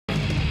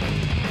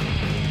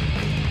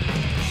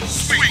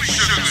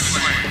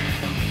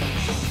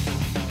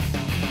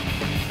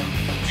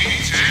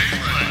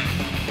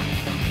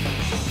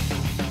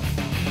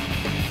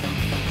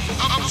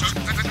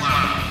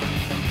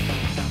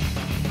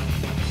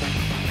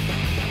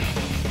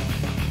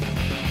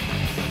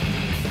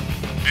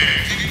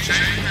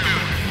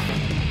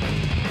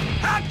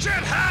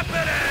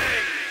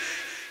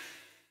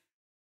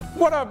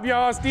What up,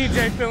 y'all? It's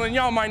DJ Philin.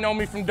 Y'all might know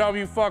me from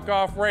W Fuck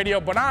Off Radio,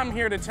 but I'm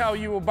here to tell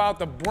you about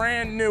the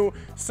brand new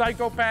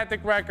Psychopathic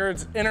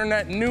Records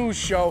internet news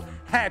show,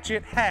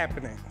 Hatchet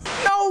Happenings.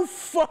 No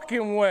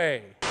fucking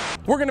way.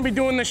 We're gonna be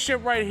doing this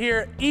shit right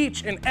here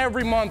each and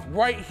every month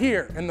right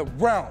here in the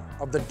realm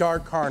of the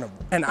Dark Carnival.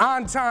 And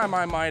on time,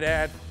 I might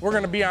add, we're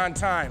gonna be on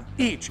time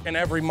each and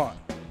every month.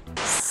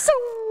 Sweet!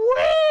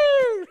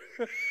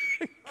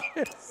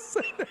 Can't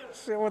say that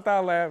shit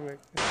without laughing.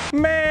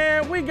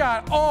 Man, we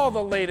got all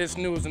the latest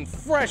news and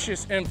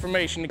freshest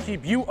information to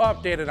keep you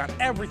updated on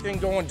everything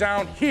going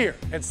down here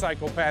at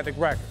Psychopathic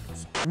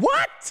Records.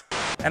 What?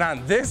 And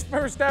on this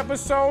first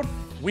episode,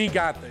 we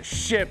got the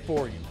shit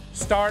for you.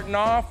 Starting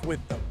off with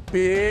the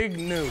big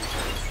news.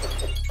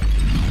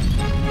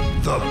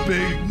 The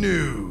big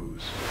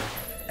news.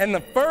 And the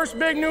first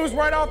big news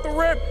right off the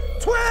rip,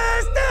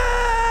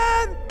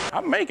 Twisted!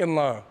 I'm making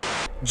love.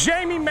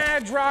 Jamie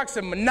Madrox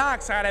and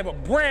Monoxide have a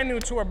brand new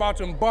tour about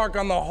to embark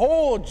on the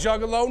whole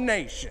Juggalo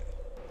Nation.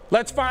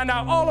 Let's find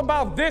out all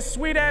about this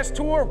sweet-ass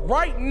tour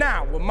right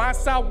now with my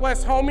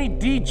Southwest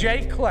homie,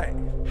 DJ Clay.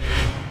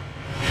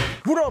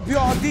 What up,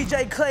 y'all?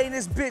 DJ Clay and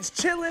this bitch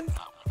chillin'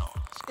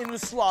 in the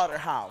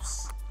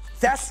Slaughterhouse.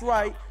 That's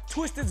right,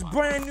 Twisted's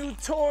brand new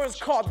tour is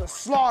called the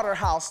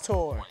Slaughterhouse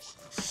Tour.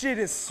 Shit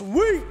is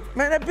sweet.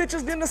 Man, that bitch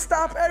is gonna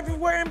stop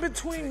everywhere in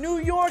between New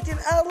York and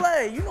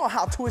LA. You know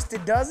how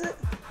Twisted does it.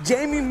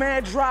 Jamie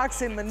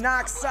Madrox and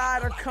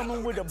Monoxide are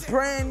coming with a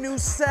brand new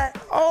set.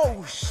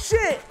 Oh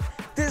shit!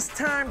 This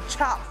time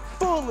chock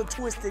full of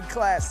Twisted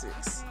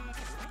classics.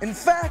 In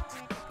fact,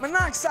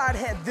 Monoxide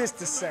had this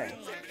to say.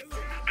 This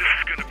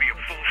is gonna be a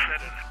full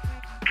set of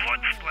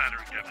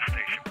blood-splattering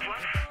devastation,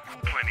 plus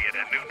plenty of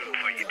that new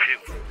for you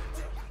too.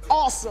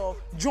 Also,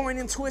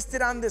 joining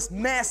Twisted on this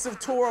massive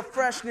tour of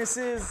freshness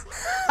is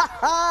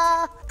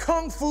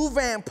Kung Fu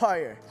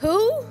Vampire.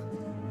 Who?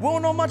 We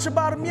don't know much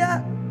about him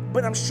yet,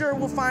 but I'm sure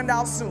we'll find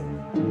out soon.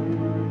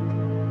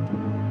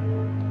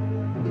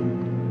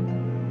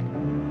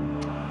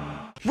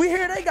 We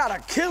hear they got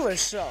a killer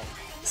show.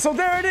 So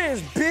there it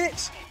is,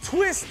 bitch.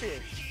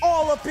 Twisted,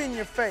 all up in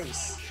your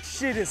face.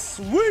 Shit is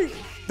sweet.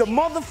 The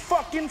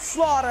motherfucking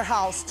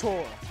Slaughterhouse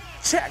Tour.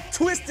 Check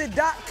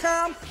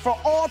twisted.com for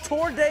all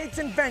tour dates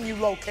and venue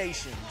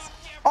locations.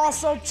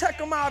 Also, check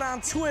them out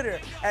on Twitter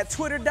at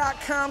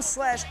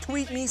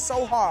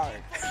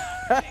twitter.com/tweetmesohard.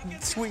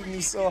 Tweet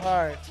me so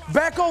hard.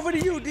 Back over to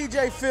you,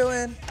 DJ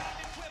Philin.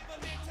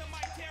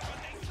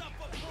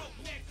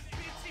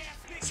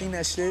 Seen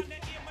that shit?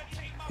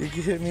 You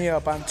can hit me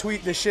up on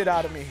tweet the shit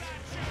out of me.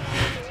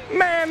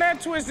 Man,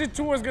 that Twisted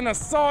tour is gonna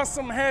saw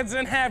some heads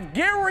in half,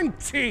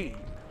 guaranteed.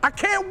 I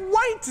can't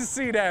wait to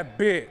see that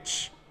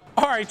bitch.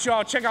 All right,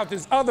 y'all, check out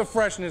this other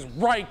freshness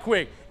right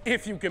quick,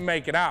 if you can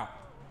make it out.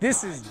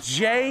 This is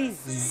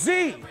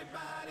Jay-Z,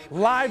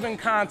 live in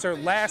concert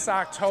last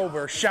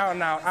October,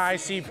 shouting out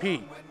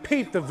ICP.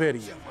 Peep the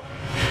video.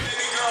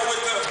 Baby girl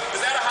with the,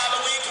 is that a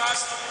Halloween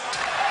costume?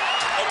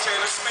 Okay,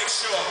 let's make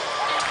sure.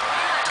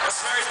 That's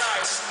very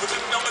nice. With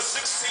the number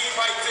 16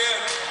 right there,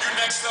 you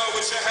next up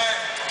with your hat.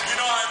 You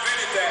know I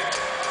invented that.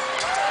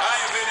 I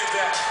invented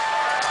that.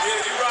 Yeah,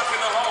 you rocking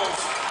the hose.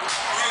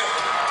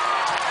 Yeah.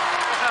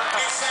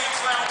 Insane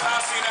clown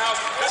posse in the house.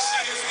 That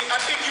shit is, I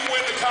think you win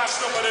the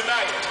costume of the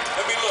night.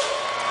 Let me look.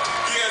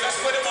 Yeah, let's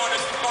put him on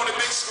the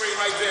big screen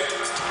right there.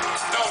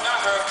 No, not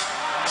her.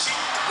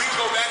 We can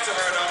go back to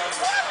her though.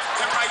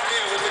 Come right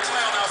there with the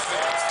clown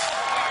outfit.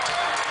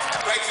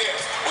 Right there.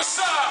 What's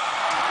up?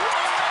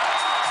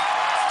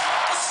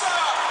 What's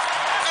up?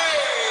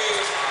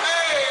 Hey,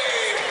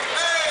 hey,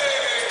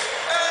 hey,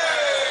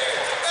 hey,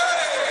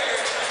 hey.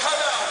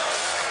 Hello.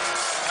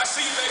 I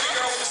see you, baby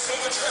girl, with the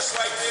silver dress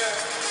right there.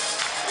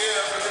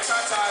 Yeah, with the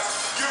tatas.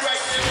 You right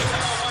there with the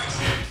white.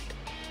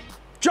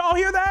 Did y'all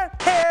hear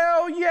that?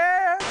 Hell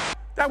yeah!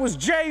 That was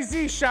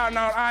Jay-Z shouting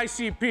out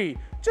ICP.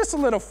 Just a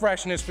little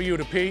freshness for you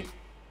to peep.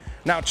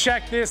 Now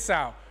check this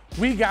out.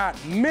 We got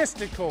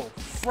Mystical,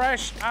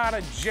 fresh out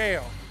of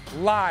jail,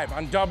 live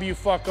on W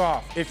Fuck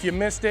Off. If you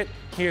missed it,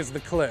 here's the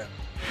clip.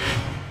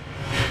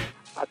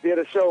 I did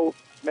a show,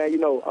 man, you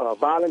know,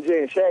 Violent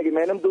J and Shaggy,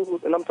 man, them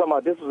dudes, and I'm talking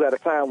about this was at a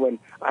time when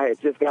I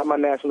had just got my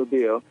national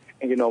deal.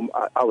 And, you know,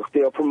 I was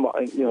still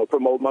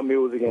promoting my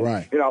music. And,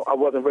 right. You know, I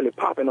wasn't really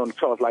popping on the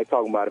charts like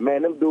talking about it.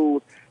 Man, them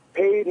dudes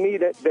paid me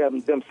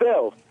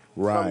themselves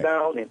right. to come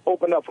down and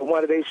open up for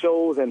one of their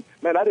shows. And,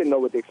 man, I didn't know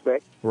what to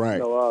expect. Right.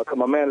 You know, because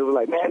my manager was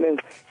like, man, then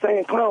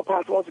saying Clown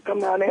Posse wants to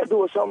come down there and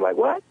do a show. I'm like,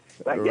 what?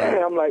 Like, right.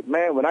 yeah. I'm like,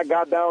 man, when I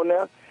got down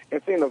there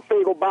and seen the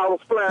Fago bottles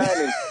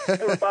flying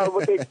and everybody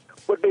with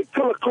they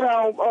killer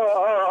clown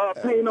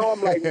paint on,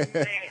 I'm like, man,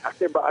 I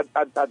said, but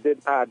I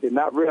did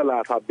not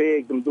realize how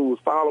big them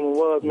dudes following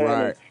was, man.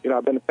 Right. And, you know,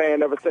 I've been a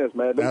fan ever since,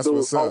 man. Them That's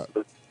dudes what's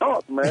up.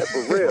 Thought, man,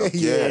 for real.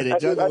 Yeah,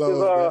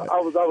 I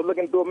was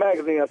looking through a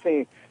magazine. I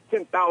seen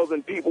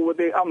 10,000 people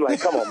with it. I'm like,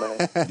 come on, man.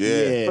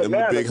 Yeah, But them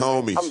now, big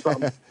homies. I'm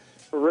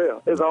for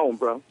real. It's on,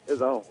 bro.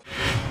 It's on.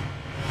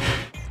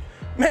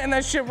 Man,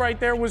 that shit right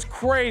there was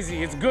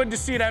crazy. It's good to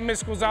see that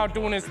Mystikal's out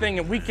doing his thing,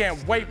 and we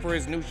can't wait for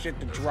his new shit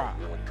to drop.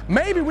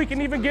 Maybe we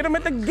can even get him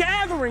at the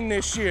Gathering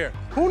this year.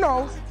 Who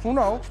knows? Who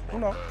knows? Who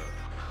knows?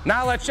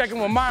 Now let's check in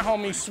with my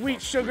homie,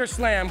 Sweet Sugar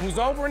Slam, who's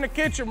over in the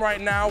kitchen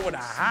right now with a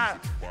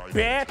hot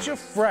batch of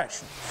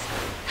freshness.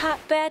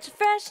 Hot batch of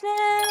freshness.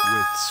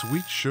 With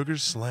Sweet Sugar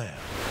Slam.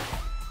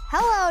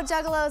 Hello,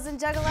 juggalos and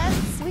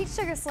juggalettes. Sweet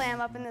Sugar Slam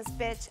up in this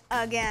bitch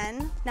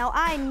again. Now,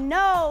 I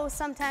know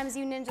sometimes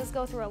you ninjas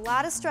go through a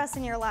lot of stress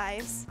in your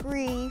lives.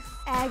 Grief,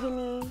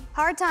 agony,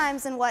 hard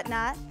times and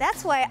whatnot.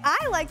 That's why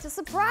I like to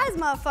surprise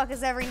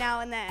motherfuckers every now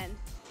and then.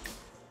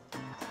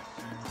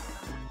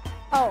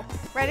 Oh,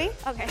 ready?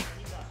 Okay.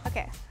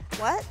 Okay.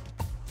 What?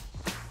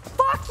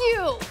 Fuck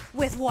you!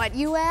 With what,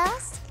 you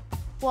asked?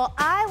 Well,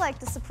 I like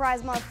to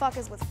surprise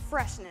motherfuckers with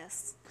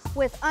freshness.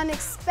 With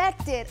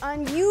unexpected,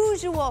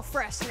 unusual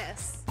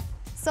freshness.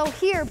 So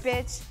here,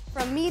 bitch,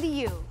 from me to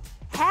you,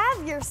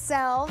 have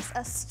yourselves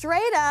a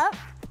straight up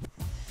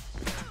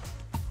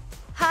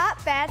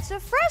hot batch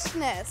of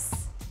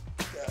freshness.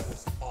 That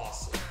was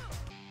awesome.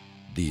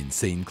 The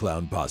Insane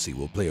Clown Posse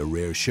will play a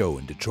rare show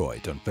in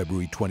Detroit on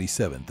February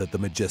 27th at the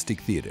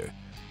Majestic Theater.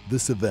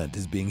 This event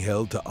is being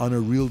held to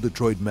honor Real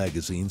Detroit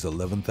Magazine's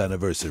 11th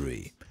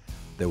anniversary.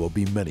 There will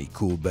be many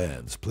cool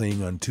bands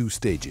playing on 2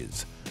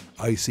 stages.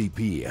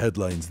 ICP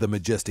headlines the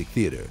Majestic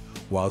Theater,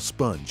 while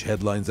Sponge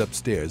headlines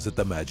upstairs at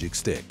the Magic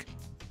Stick.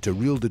 To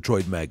Real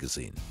Detroit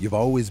Magazine, you've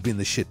always been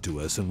the shit to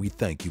us, and we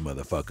thank you,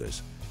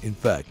 motherfuckers. In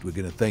fact, we're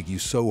gonna thank you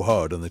so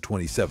hard on the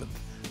 27th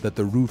that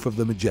the roof of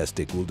the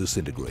Majestic will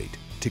disintegrate.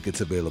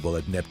 Tickets available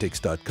at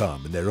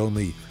neptix.com, and they're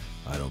only,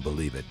 I don't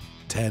believe it,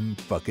 10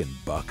 fucking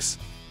bucks.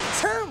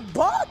 10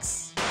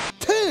 bucks?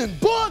 10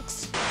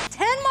 bucks?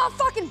 10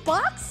 motherfucking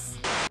bucks?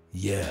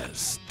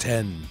 Yes,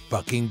 10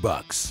 fucking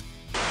bucks.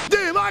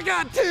 Damn, I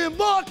got 10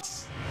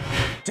 bucks!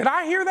 Did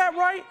I hear that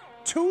right?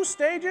 2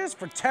 stages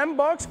for 10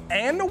 bucks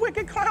and the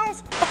Wicked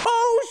Clowns?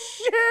 Oh,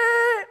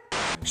 shit!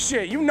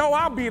 Shit, you know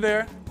I'll be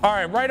there. All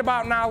right, right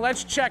about now,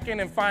 let's check in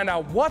and find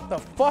out what the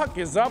fuck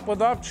is up with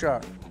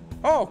Upchuck.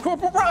 Oh,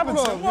 Corporal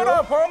Robinson, what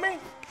up, homie?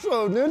 What's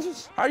up,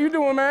 ninjas? How you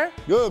doing, man?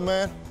 Good,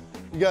 man.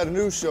 You got a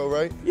news show,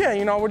 right? Yeah,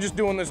 you know, we're just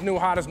doing this new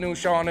hottest news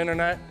show on the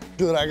internet.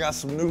 Good, I got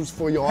some news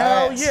for your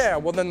Hell ass. yeah,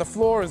 well then the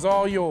floor is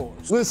all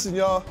yours. Listen,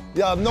 y'all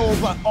know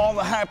about all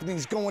the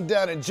happenings going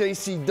down at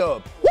JC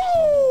Dub.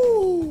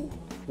 Woo!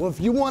 Well,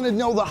 if you want to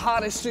know the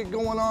hottest shit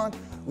going on,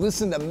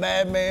 listen to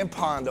Madman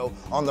Pondo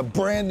on the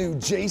brand new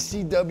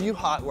JCW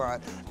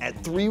hotline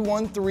at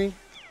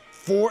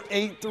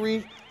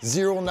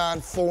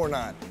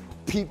 313-483-0949.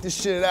 Peep the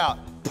shit out.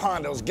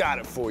 Pondo's got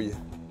it for you.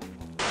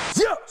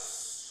 Yes!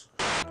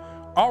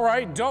 All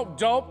right,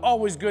 dope.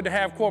 Always good to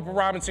have Corporal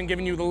Robinson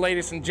giving you the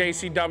latest in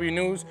JCW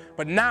news.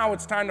 But now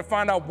it's time to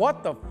find out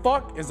what the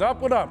fuck is up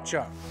with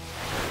Upchuck.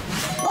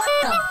 What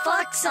the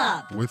fuck's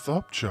up? With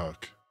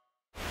Upchuck.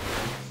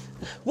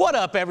 What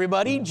up,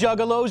 everybody?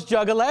 Juggalos,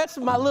 juggalettes,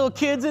 my little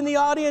kids in the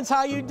audience,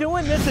 how you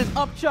doing? This is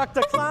Upchuck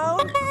the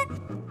Clown.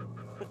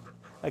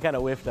 I kind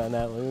of whiffed on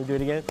that one. Let me do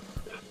it again.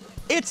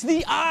 It's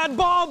the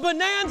Oddball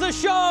Bonanza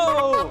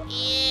Show!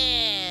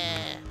 Yeah!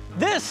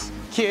 This,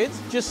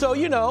 kids, just so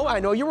you know, I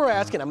know you were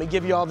asking, I'm gonna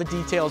give you all the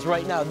details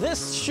right now.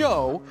 This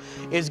show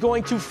is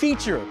going to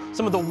feature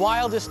some of the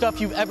wildest stuff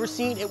you've ever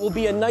seen. It will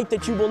be a night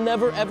that you will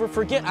never, ever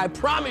forget. I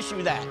promise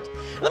you that.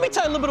 Let me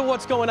tell you a little bit of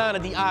what's going on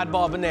at the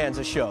Oddball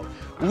Bonanza Show.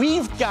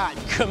 We've got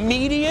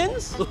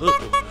comedians.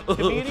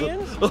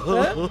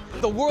 Huh?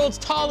 The world's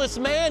tallest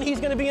man,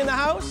 he's gonna be in the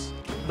house.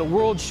 The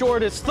world's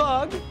shortest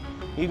thug.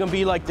 He's gonna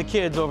be like the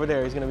kids over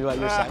there. He's gonna be like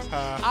your size.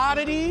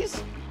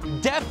 Oddities,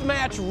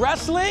 deathmatch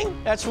wrestling.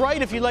 That's right,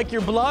 if you like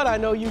your blood. I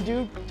know you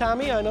do,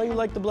 Tommy. I know you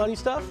like the bloody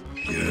stuff.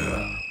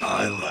 Yeah,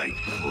 I like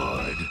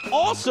blood.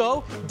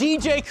 Also,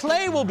 DJ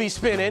Clay will be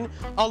spinning,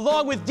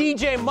 along with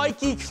DJ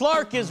Mikey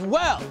Clark as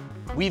well.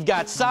 We've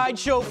got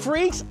sideshow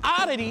freaks,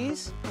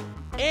 oddities,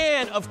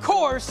 and of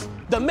course,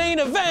 the main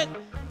event,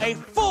 a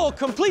full,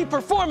 complete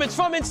performance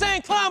from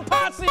Insane Clown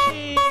Posse!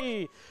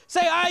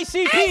 Say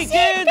ICP, kids!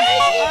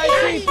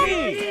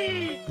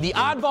 ICP! The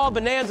Oddball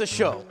Bonanza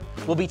Show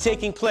will be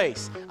taking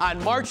place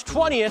on March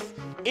 20th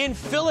in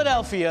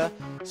Philadelphia,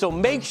 so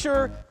make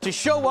sure to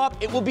show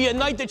up. It will be a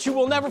night that you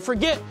will never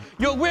forget.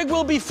 Your wig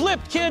will be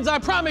flipped, kids, I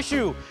promise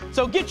you.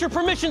 So get your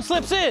permission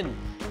slips in,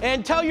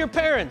 and tell your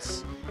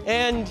parents,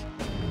 and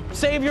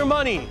save your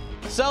money.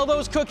 Sell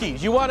those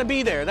cookies. You want to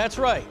be there, that's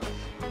right.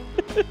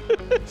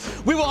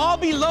 We will all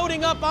be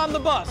loading up on the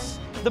bus.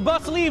 The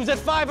bus leaves at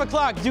 5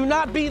 o'clock. Do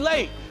not be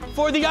late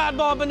for the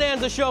Oddball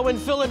Bonanza Show in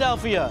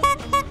Philadelphia.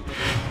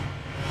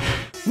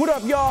 What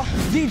up, y'all?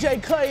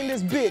 DJ Clay in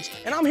this bitch,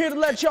 and I'm here to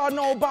let y'all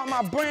know about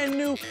my brand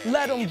new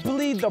Let 'Em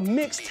Bleed the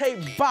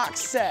mixtape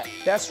box set.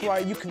 That's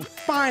right, you can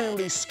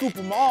finally scoop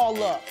them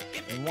all up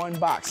in one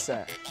box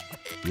set.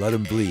 Let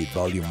 'Em Bleed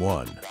Volume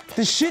 1.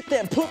 The shit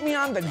that put me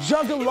on the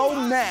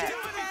juggalo map.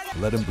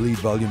 Let 'Em Bleed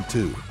Volume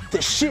 2.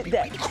 The shit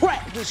that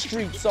cracked the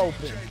streets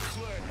open.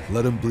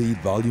 Let 'Em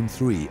Bleed Volume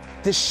 3.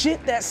 The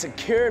shit that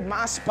secured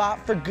my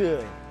spot for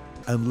good.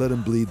 And Let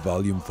 'Em Bleed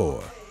Volume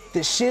 4.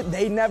 The shit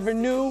they never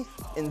knew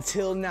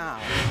until now.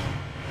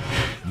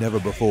 Never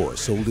before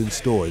sold in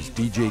stores,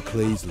 DJ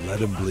Clay's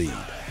Let 'Em Bleed.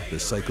 The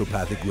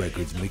Psychopathic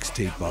Records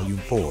Mixtape Volume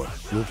 4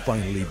 will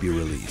finally be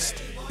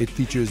released. It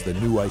features the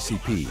new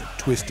ICP,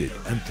 Twisted,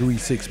 and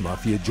 3-6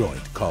 Mafia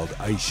joint called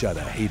I Shot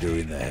a Hater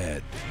in the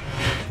Head.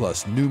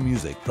 Plus new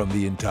music from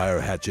the entire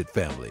Hatchet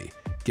family.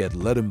 Get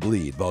Let 'Em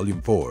Bleed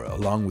Volume 4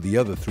 along with the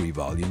other 3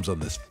 volumes on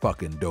this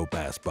fucking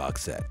dope-ass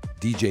box set.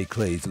 DJ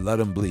Clay's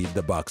Let 'Em Bleed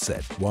the box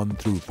set, 1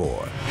 through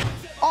 4.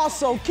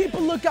 Also, keep a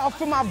lookout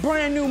for my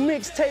brand new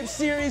mixtape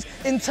series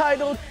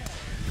entitled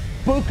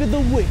Book of the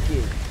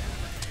Wicked.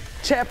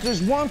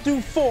 Chapters 1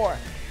 through 4,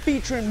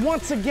 featuring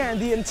once again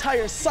the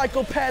entire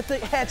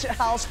Psychopathic Hatchet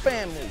House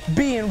family,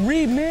 being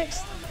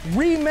remixed,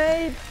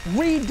 remade,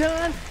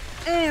 redone,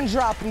 and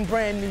dropping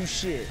brand new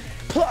shit.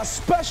 Plus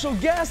special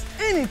guests,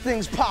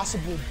 anything's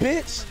possible,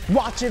 bitch.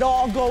 Watch it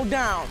all go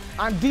down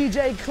on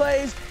DJ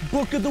Clay's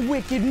Book of the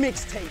Wicked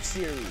mixtape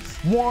series.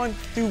 1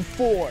 through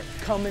 4,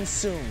 coming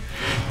soon.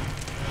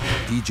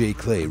 DJ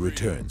Clay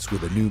returns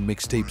with a new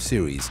mixtape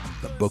series,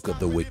 The Book of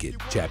the Wicked,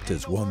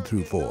 chapters 1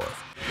 through 4.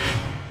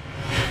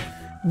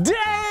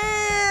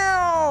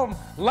 Damn!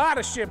 Lot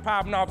of shit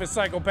popping off at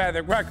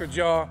Psychopathic Records,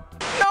 y'all.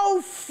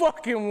 No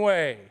fucking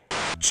way.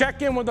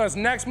 Check in with us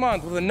next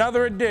month with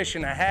another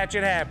edition of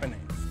Hatchet Happenings.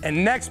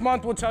 And next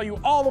month, we'll tell you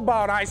all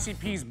about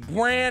ICP's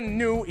brand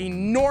new,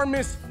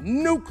 enormous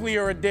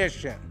nuclear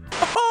edition.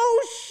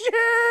 Oh,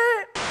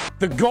 shit!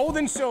 The gold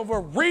and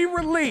silver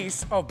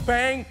re-release of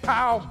Bang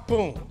Pow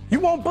Boom. You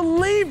won't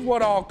believe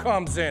what all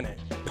comes in it.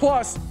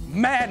 Plus,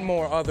 mad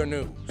more other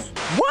news.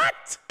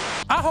 What?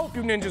 I hope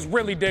you ninjas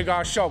really dig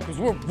our show, because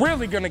we're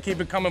really gonna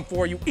keep it coming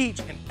for you each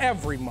and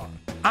every month.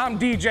 I'm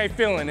DJ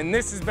Philin, and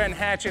this has been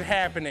Hatchet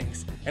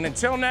Happenings. And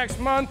until next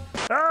month,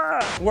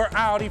 we're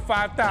Audi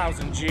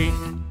 5000, G.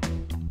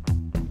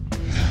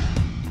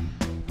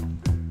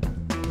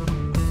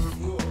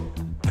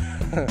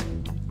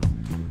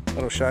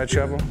 Little shy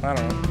trouble? I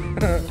don't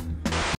know.